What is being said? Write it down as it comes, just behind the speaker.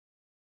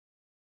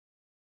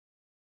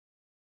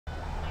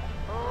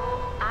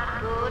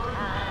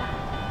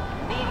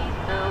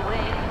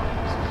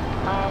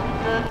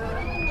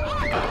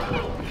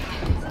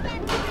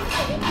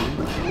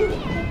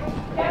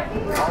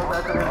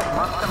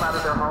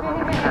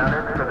album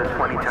counted for the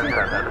 2010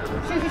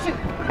 census. Shoot.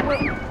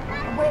 Wait.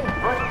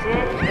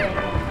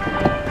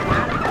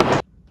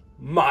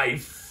 My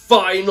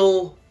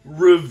final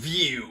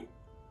review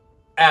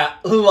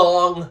at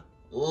long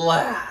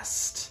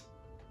last.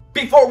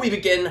 Before we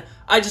begin,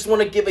 I just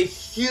want to give a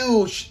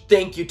huge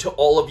thank you to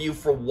all of you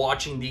for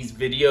watching these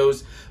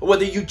videos.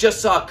 Whether you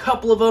just saw a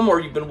couple of them or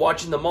you've been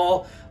watching them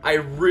all, I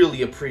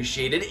really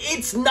appreciate it.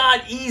 It's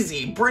not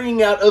easy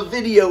bringing out a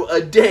video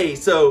a day,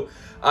 so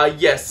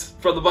yes,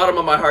 from the bottom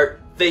of my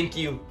heart, thank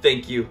you.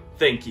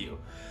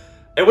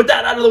 And with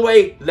that out of the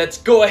way, let's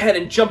go ahead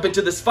and jump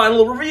into this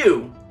final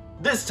review.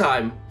 This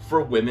time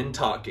for Women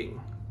Talking.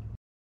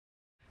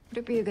 Would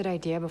it be a good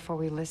idea before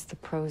we list the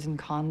pros and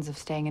cons of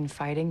staying and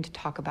fighting to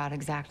talk about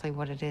exactly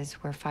what it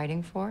is we're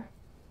fighting for?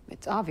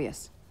 It's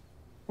obvious.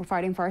 We're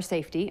fighting for our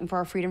safety and for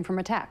our freedom from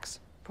attacks.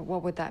 But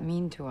what would that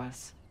mean to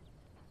us?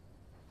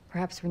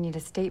 Perhaps we need a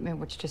statement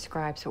which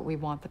describes what we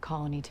want the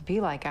colony to be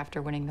like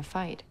after winning the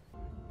fight.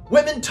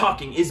 Women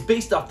Talking is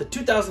based off the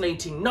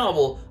 2018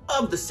 novel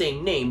of the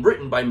same name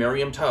written by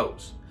Miriam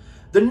Toews.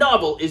 The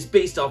novel is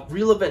based off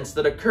real events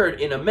that occurred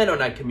in a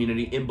Mennonite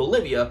community in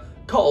Bolivia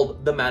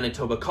called the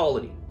Manitoba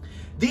Colony.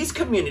 These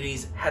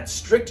communities had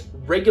strict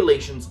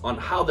regulations on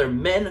how their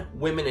men,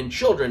 women, and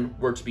children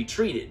were to be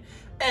treated,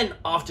 and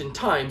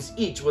oftentimes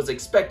each was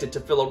expected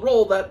to fill a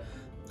role that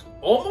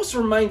almost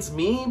reminds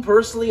me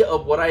personally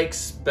of what I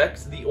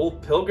expect the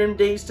old Pilgrim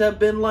days to have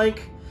been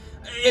like.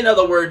 In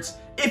other words,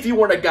 if you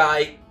weren't a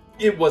guy,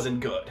 it wasn't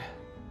good.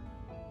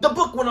 The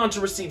book went on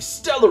to receive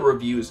stellar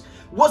reviews,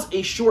 was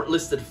a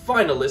shortlisted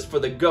finalist for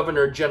the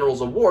Governor General's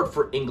Award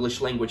for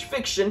English Language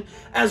Fiction,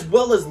 as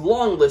well as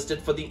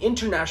longlisted for the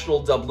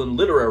International Dublin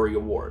Literary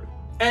Award,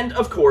 and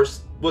of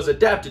course, was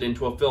adapted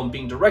into a film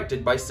being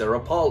directed by Sarah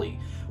Polley,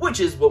 which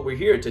is what we're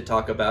here to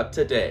talk about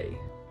today.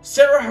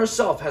 Sarah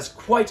herself has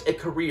quite a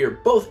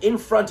career both in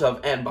front of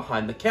and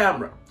behind the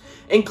camera,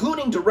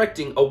 including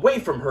directing Away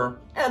From Her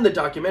and the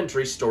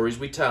documentary Stories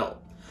We Tell.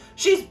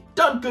 She's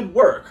done good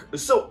work,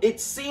 so it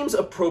seems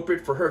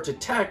appropriate for her to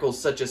tackle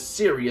such a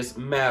serious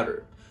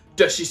matter.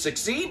 Does she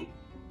succeed?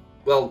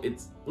 Well,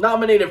 it's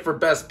nominated for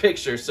Best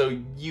Picture,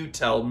 so you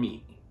tell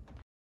me.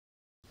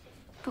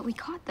 But we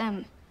caught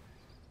them.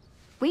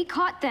 We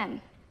caught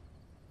them.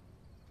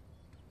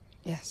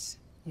 Yes,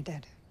 you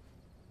did.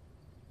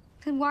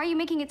 Then why are you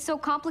making it so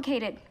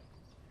complicated?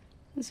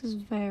 This is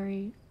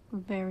very,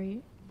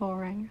 very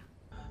boring.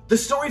 The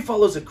story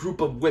follows a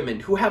group of women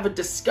who have a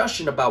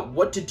discussion about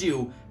what to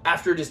do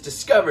after it is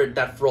discovered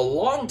that for a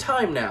long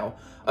time now,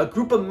 a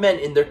group of men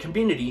in their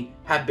community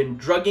have been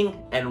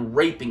drugging and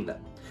raping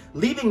them,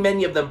 leaving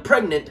many of them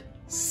pregnant,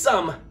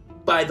 some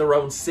by their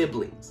own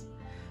siblings.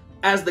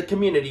 As the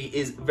community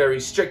is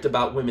very strict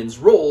about women's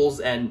roles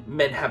and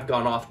men have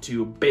gone off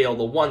to bail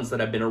the ones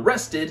that have been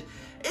arrested,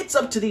 it's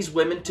up to these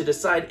women to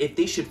decide if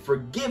they should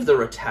forgive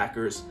their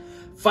attackers,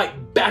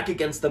 fight back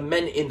against the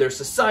men in their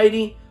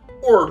society,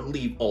 or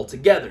leave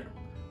altogether.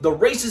 The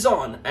race is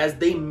on as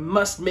they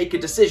must make a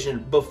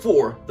decision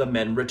before the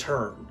men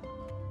return.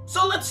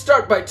 So let's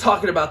start by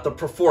talking about the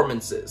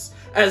performances,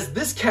 as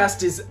this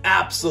cast is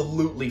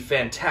absolutely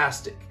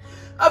fantastic.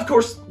 Of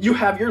course, you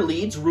have your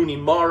leads, Rooney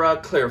Mara,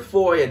 Claire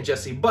Foy, and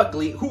Jessie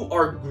Buckley, who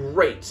are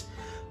great.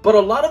 But a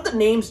lot of the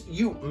names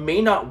you may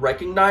not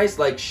recognize,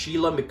 like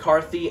Sheila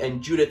McCarthy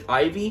and Judith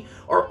Ivey,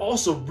 are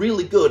also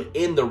really good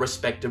in their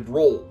respective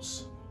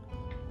roles.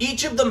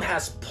 Each of them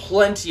has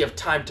plenty of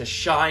time to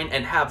shine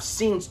and have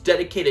scenes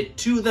dedicated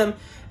to them,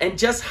 and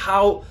just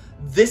how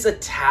this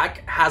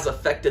attack has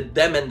affected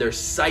them and their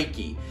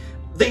psyche.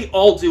 They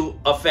all do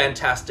a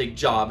fantastic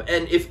job,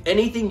 and if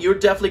anything, you're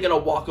definitely going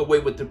to walk away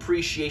with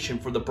appreciation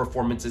for the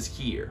performances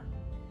here.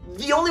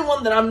 The only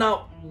one that I'm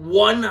not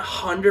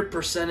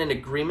 100% in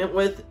agreement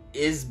with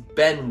is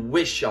Ben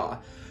Whishaw,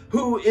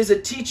 who is a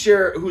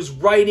teacher who's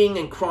writing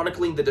and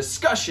chronicling the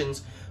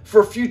discussions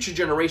for future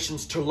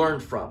generations to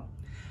learn from.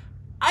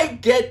 I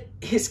get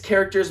his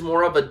character is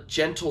more of a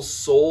gentle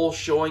soul,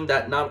 showing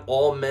that not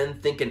all men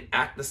think and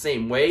act the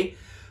same way,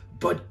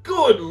 but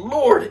good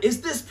lord,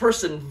 is this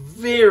person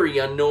very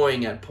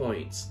annoying at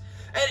points.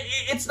 And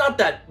it's not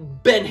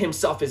that Ben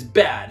himself is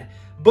bad,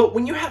 but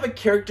when you have a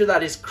character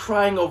that is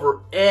crying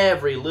over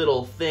every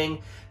little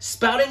thing,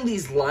 spouting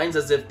these lines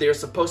as if they're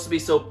supposed to be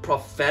so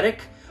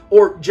prophetic,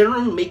 or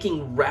generally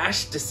making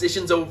rash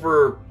decisions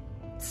over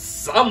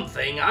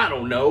something, I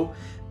don't know,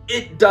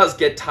 it does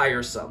get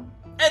tiresome.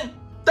 And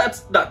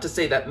that's not to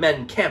say that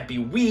men can't be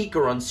weak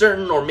or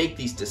uncertain or make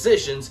these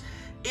decisions.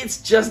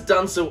 It's just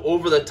done so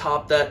over the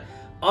top that,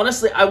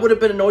 honestly, I would have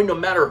been annoyed no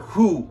matter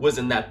who was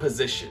in that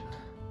position.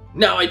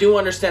 Now, I do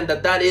understand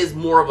that that is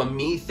more of a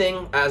me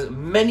thing, as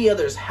many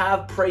others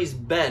have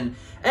praised Ben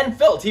and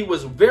felt he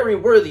was very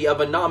worthy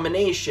of a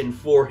nomination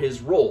for his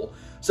role.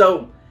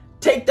 So,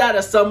 take that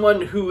as someone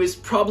who is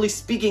probably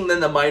speaking in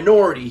the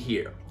minority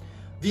here.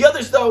 The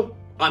others, though,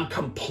 I'm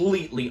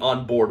completely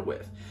on board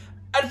with.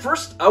 At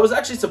first, I was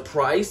actually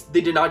surprised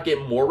they did not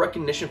get more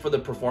recognition for the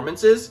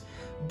performances,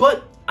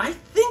 but I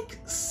think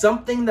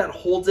something that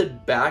holds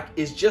it back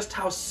is just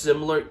how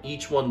similar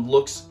each one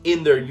looks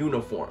in their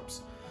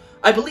uniforms.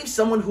 I believe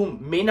someone who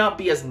may not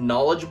be as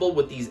knowledgeable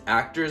with these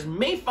actors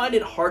may find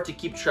it hard to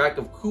keep track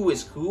of who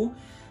is who,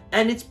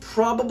 and it's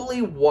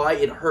probably why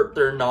it hurt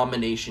their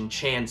nomination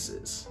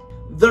chances.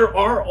 There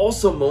are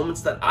also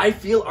moments that I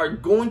feel are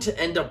going to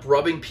end up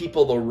rubbing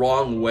people the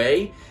wrong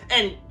way,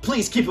 and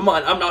please keep in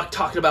mind, I'm not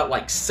talking about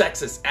like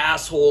sexist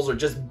assholes or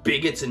just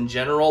bigots in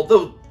general,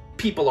 though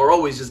people are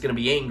always just going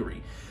to be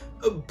angry.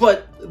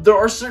 But there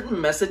are certain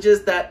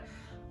messages that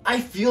I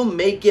feel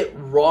may get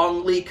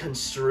wrongly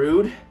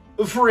construed.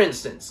 For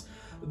instance,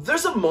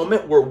 there's a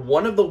moment where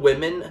one of the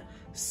women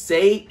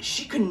say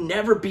she could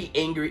never be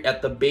angry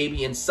at the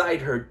baby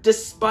inside her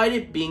despite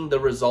it being the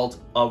result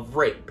of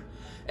rape.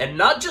 And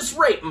not just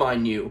rape,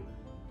 mind you,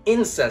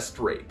 incest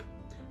rape.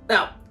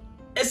 Now,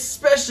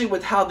 especially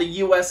with how the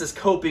US is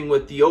coping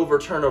with the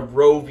overturn of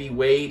Roe v.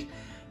 Wade,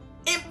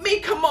 it may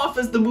come off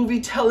as the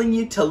movie telling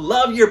you to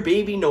love your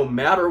baby no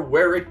matter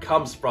where it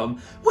comes from,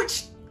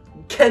 which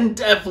can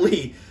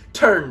definitely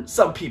turn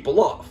some people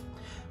off.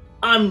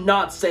 I'm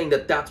not saying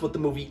that that's what the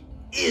movie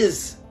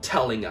is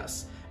telling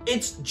us.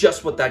 It's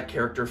just what that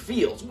character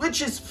feels,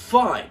 which is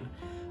fine.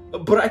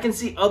 But I can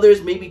see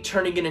others maybe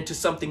turning it into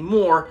something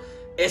more,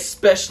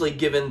 especially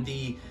given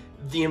the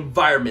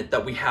environment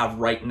that we have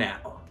right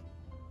now.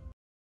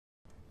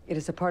 It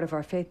is a part of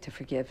our faith to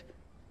forgive.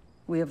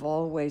 We have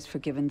always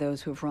forgiven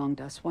those who have wronged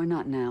us. Why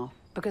not now?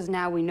 Because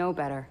now we know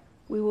better.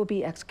 We will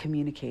be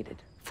excommunicated,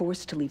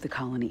 forced to leave the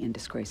colony in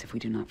disgrace if we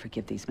do not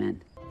forgive these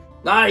men.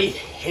 I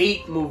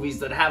hate movies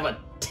that have a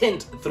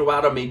tint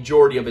throughout a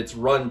majority of its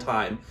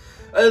runtime.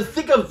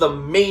 Think of The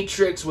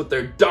Matrix with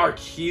their dark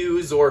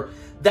hues, or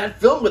that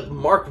film with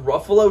Mark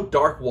Ruffalo,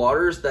 Dark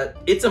Waters, that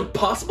it's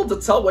impossible to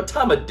tell what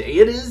time of day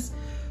it is.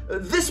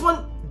 This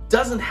one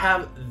doesn't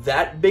have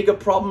that big a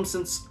problem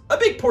since a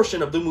big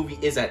portion of the movie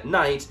is at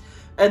night,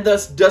 and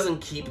thus doesn't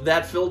keep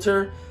that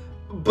filter,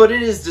 but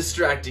it is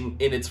distracting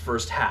in its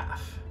first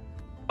half.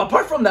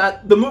 Apart from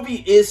that, the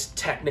movie is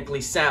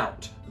technically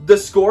sound. The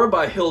score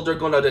by Hildur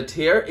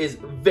Guðnadóttir is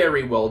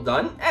very well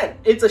done, and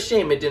it's a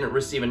shame it didn't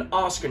receive an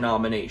Oscar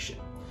nomination.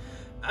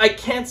 I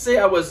can't say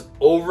I was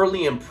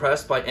overly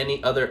impressed by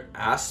any other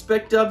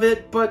aspect of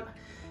it, but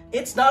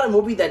it's not a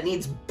movie that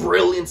needs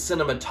brilliant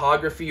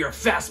cinematography or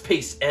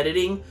fast-paced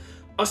editing.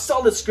 A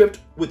solid script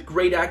with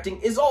great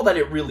acting is all that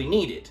it really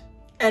needed,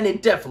 and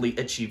it definitely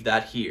achieved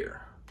that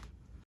here.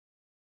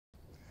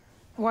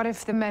 What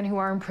if the men who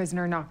are in prison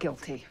are not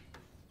guilty?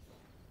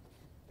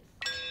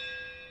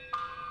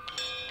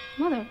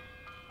 Mother,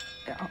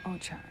 Oh,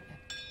 child.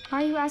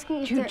 why are you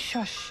asking if they're... Dude,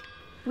 shush.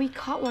 We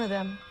caught one of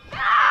them.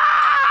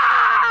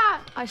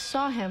 I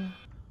saw him.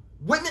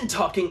 Women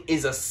Talking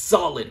is a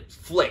solid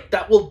flick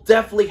that will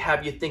definitely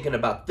have you thinking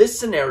about this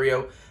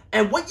scenario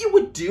and what you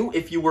would do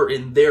if you were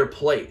in their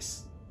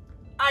place.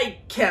 I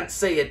can't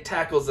say it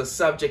tackles the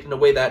subject in a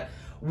way that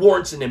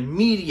warrants an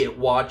immediate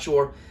watch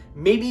or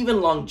maybe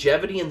even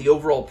longevity in the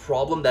overall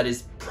problem that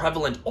is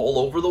prevalent all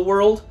over the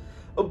world,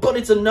 but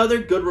it's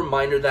another good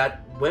reminder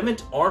that women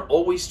aren't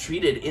always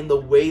treated in the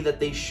way that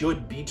they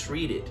should be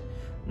treated.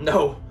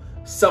 No,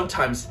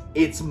 sometimes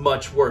it's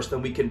much worse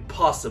than we can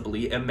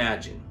possibly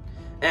imagine.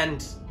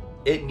 And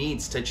it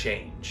needs to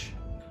change.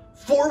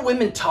 For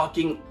Women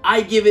Talking,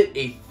 I give it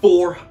a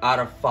 4 out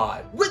of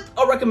 5, with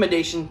a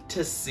recommendation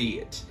to see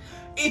it.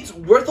 It's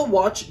worth a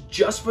watch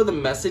just for the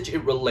message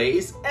it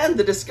relays and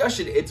the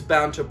discussion it's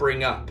bound to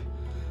bring up.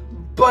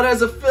 But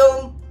as a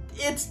film,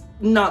 it's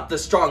not the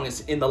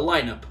strongest in the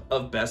lineup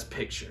of Best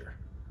Picture.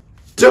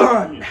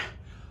 Done!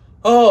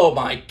 Oh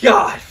my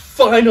god,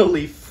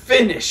 finally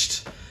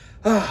finished!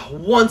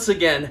 Once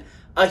again,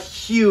 a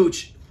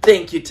huge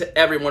thank you to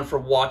everyone for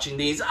watching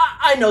these.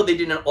 I know they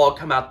didn't all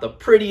come out the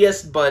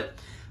prettiest, but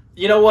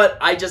you know what?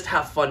 I just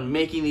have fun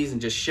making these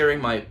and just sharing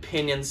my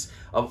opinions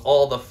of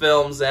all the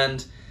films,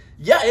 and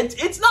yeah,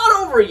 it's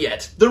not over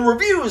yet. The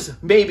reviews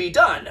may be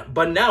done,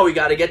 but now we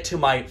gotta get to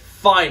my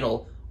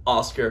final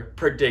Oscar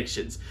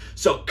predictions.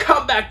 So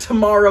come back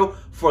tomorrow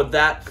for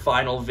that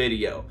final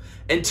video.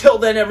 Until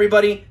then,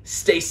 everybody,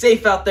 stay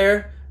safe out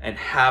there and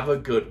have a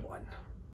good one.